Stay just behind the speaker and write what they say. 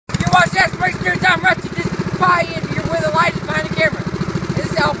every time Rusty just buy in here where the light is behind the camera.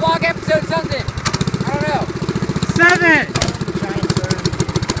 This is our vlog episode something. I don't know. 7!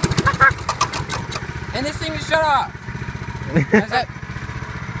 And this thing just shut off.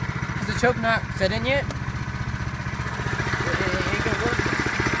 Is the choke not set in yet? It ain't gonna work.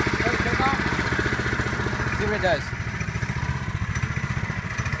 Turn the choke off. See what it does.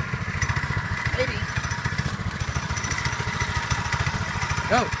 Maybe.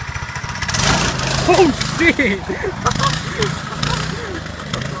 Go. Oh shit!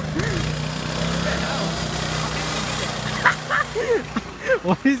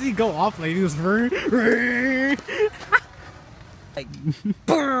 Why does he go off like this? Like,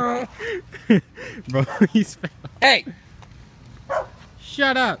 bro, he's. hey!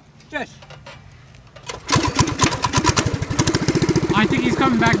 Shut up! Shush! I think he's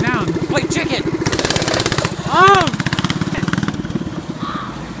coming back down. Wait, chicken! Oh!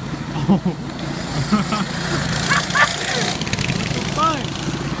 Oh! What the fuck?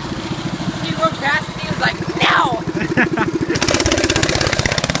 He rode past and he was like, no!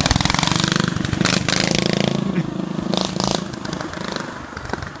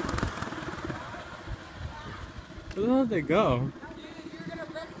 Where did they go? Dude, you're gonna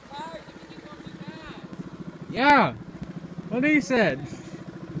wreck the tires if you keep going too fast. Yeah! What he said?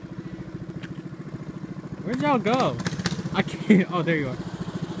 Where'd y'all go? I can't. Oh, there you are.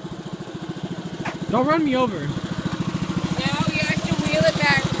 Don't run me over. Now you have to wheel it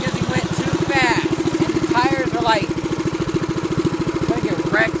back because he went too fast. And the tires are like, gonna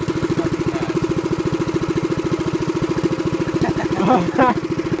get wrecked.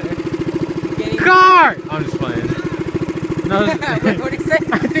 Car! I'm just playing. No, What did he say?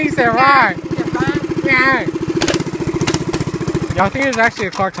 I think he said right. Yeah. Y'all think there's actually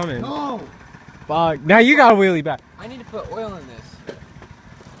a car coming? No! Fuck. Now you got a wheelie back. I need to put oil in this.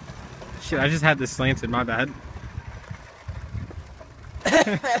 Shit, I just had this slanted. My bad.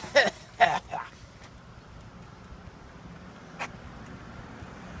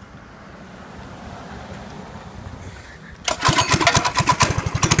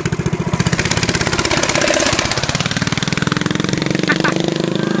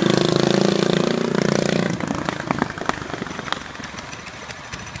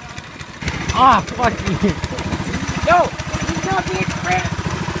 Ah, fuck you. No! He's not being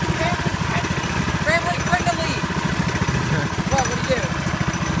family friendly! What do you do?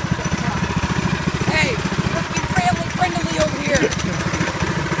 Hey! We're getting family friendly over here!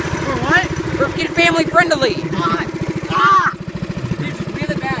 For what? We're getting family friendly! Ah! Dude, just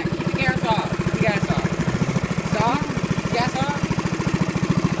wheel it back. Keep the gas off. Keep the gas off. Stop. Gas off.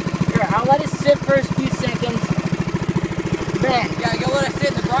 Here, I'll let it sit for a few seconds. Then. Yeah, you'll let it sit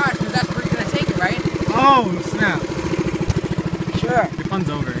in the garage because that's where you're going to take it, right? Oh, snap. Sure. Your fun's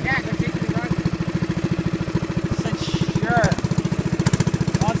over. Yeah, go take it to the garage. Said sure.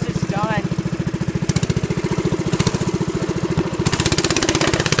 Once it's done.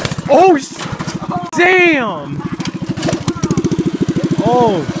 Oh, damn!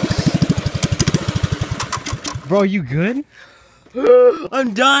 Oh. Bro, you good?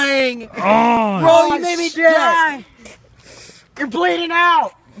 I'm dying! Oh, Bro, you made me die! You're bleeding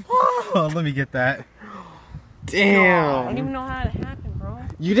out! oh, let me get that. I Damn. don't even know how it happened, bro.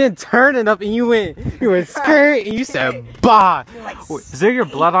 You didn't turn it up and you went skirt and you said bah. Wait, is there your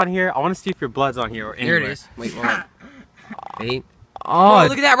blood on here? I want to see if your blood's on here or anywhere. Here it is. Wait, hold on. Wait. Oh, Oh,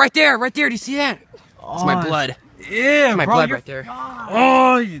 look at that right there. Right there. Do you see that? It's my blood. Yeah, It's my bro, blood you're- right there.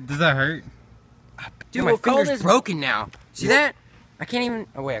 Oh, does that hurt? Dude, we'll my call finger's this- broken now. See that? I can't even.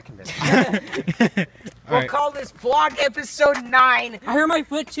 Oh, wait, I can. We'll Alright. call this vlog episode 9. I hurt my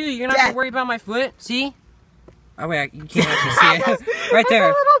foot too. You're not Yeah. gonna worry about my foot. See? Oh wait, you can't actually see it. Right there,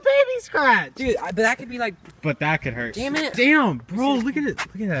 That's a little baby scratch. dude. But that could be like. But that could hurt. Damn it. Damn, bro, look at it.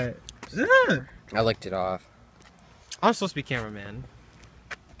 Look at that. Ugh. I licked it off. I'm supposed to be cameraman.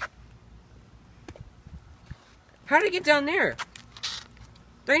 How did it get down there?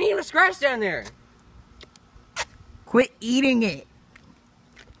 There ain't even a scratch down there. Quit eating it.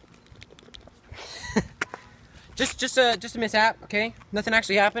 Just a mishap, okay? Nothing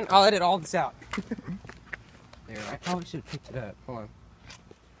actually happened. I'll edit all this out. There, I probably should have picked it up. Hold on.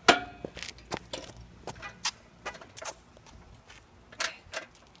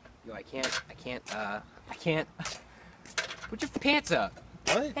 Yo, I can't. Put your pants up.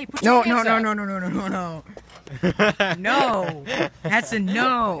 What? Hey, put your pants up. No. No. That's a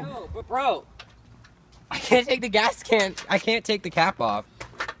no. No, but bro, I can't take the gas can. I can't take the cap off.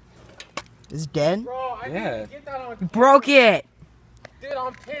 It's dead? Bro, I Yeah. didn't get that on You camera. broke it. Dude,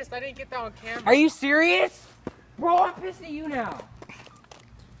 I'm pissed. I didn't get that on camera. Are you serious? Bro, I'm pissed at you now.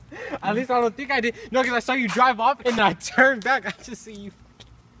 At least I don't think I did. No, because I saw you drive off and then I turned back. I just see you.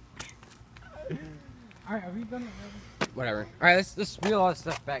 Alright, are we done? Whatever. Alright, let's wheel all this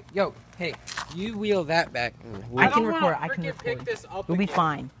stuff back. Yo, hey, you wheel that back. I can record. I can record. We'll be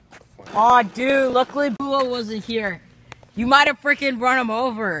fine. Oh, dude, luckily Bulo wasn't here. You might have freaking run him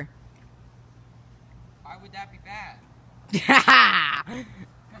over. Why would that be bad?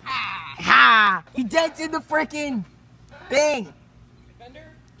 Ha! He dented the freaking thing.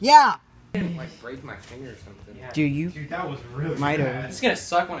 Defender? Yeah. Like break my finger or something. Yeah. Do you? Dude, that was really Might have. bad. It's gonna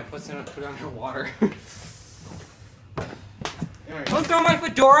suck when I put it under water. Alright. Don't throw my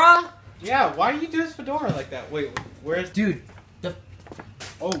fedora! Yeah, why do you do this fedora like that? Wait, where's... Dude.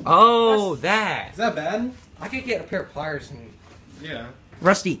 Oh. Oh, that. Is that bad? I could get a pair of pliers and... Yeah.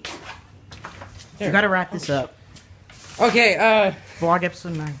 Rusty. You gotta wrap this up. Okay, Vlog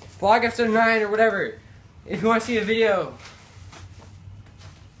episode 9. vlog episode 9 or whatever. If you want to see a video,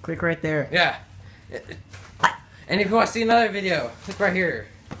 Click right there. yeah. And if you want to see another video, click right here.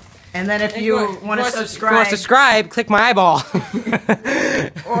 And then if And you if want to If you subscribe, want to subscribe, click my eyeball.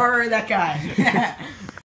 or that guy.